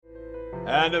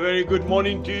And a very good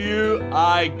morning to you.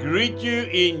 I greet you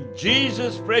in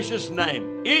Jesus' precious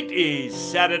name. It is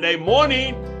Saturday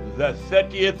morning, the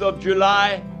 30th of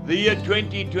July, the year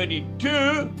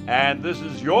 2022, and this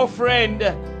is your friend,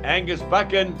 Angus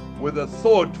Buchan, with a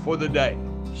thought for the day.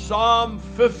 Psalm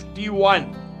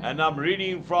 51, and I'm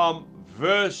reading from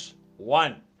verse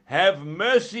 1. Have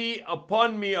mercy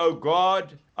upon me, O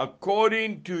God,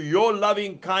 according to your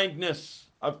loving kindness,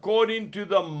 according to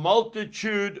the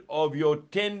multitude of your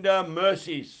tender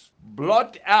mercies.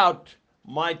 Blot out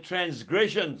my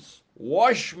transgressions.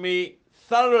 Wash me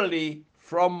thoroughly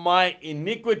from my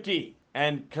iniquity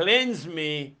and cleanse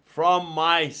me from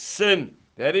my sin.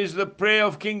 That is the prayer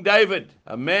of King David,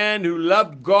 a man who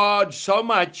loved God so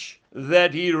much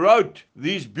that he wrote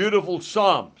these beautiful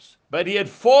psalms. But he had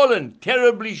fallen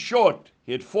terribly short.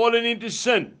 He had fallen into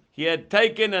sin. He had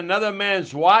taken another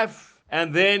man's wife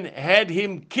and then had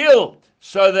him killed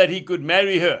so that he could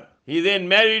marry her. He then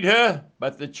married her,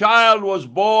 but the child was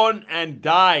born and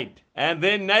died. And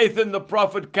then Nathan the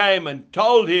prophet came and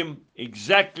told him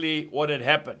exactly what had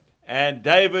happened. And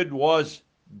David was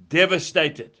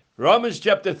devastated. Romans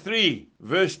chapter 3,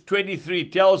 verse 23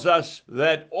 tells us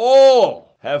that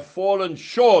all have fallen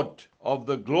short of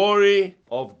the glory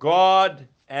of God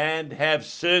and have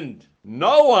sinned.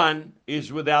 No one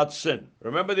is without sin.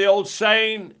 Remember the old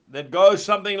saying that goes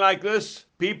something like this?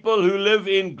 People who live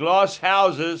in glass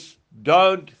houses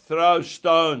don't throw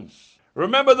stones.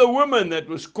 Remember the woman that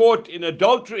was caught in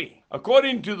adultery.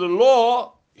 According to the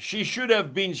law, she should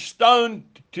have been stoned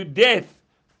to death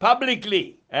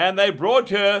publicly. And they brought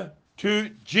her to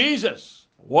Jesus.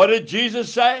 What did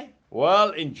Jesus say? Well,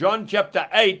 in John chapter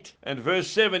 8 and verse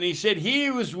 7, he said, he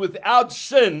who is without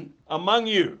sin among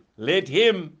you, let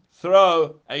him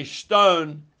throw a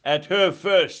stone at her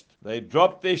first. They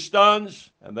dropped their stones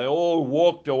and they all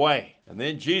walked away. And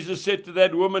then Jesus said to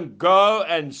that woman, go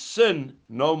and sin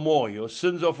no more. Your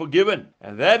sins are forgiven.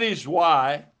 And that is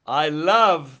why I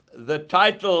love the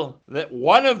title, that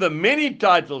one of the many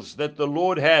titles that the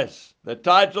Lord has, the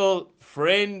title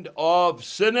Friend of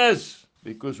Sinners,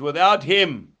 because without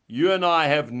him, you and I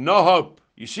have no hope.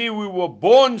 You see, we were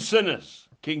born sinners.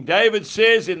 King David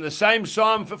says in the same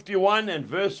Psalm 51 and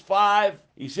verse 5,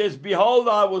 he says, behold,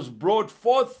 I was brought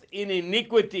forth in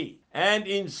iniquity, and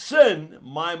in sin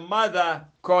my mother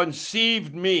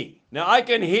conceived me. Now I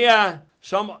can hear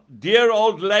some dear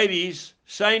old ladies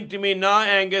saying to me, no,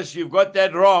 Angus, you've got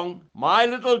that wrong. My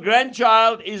little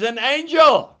grandchild is an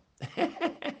angel.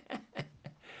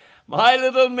 My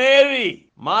little Mary,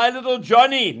 my little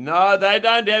Johnny, no, they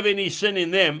don't have any sin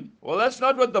in them. Well, that's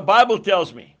not what the Bible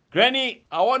tells me. Granny,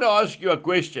 I want to ask you a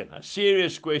question, a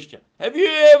serious question. Have you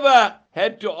ever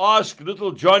had to ask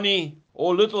little Johnny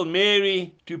or little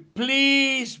Mary to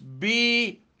please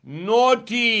be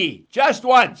naughty? Just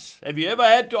once. Have you ever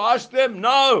had to ask them?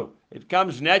 No, it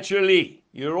comes naturally.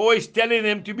 You're always telling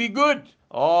them to be good.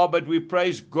 Oh, but we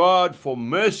praise God for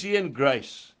mercy and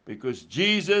grace because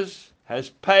Jesus has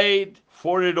paid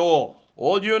for it all.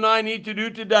 All you and I need to do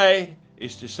today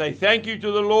is to say thank you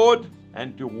to the Lord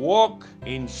and to walk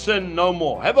in sin no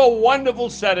more. Have a wonderful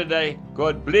Saturday.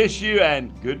 God bless you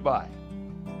and goodbye.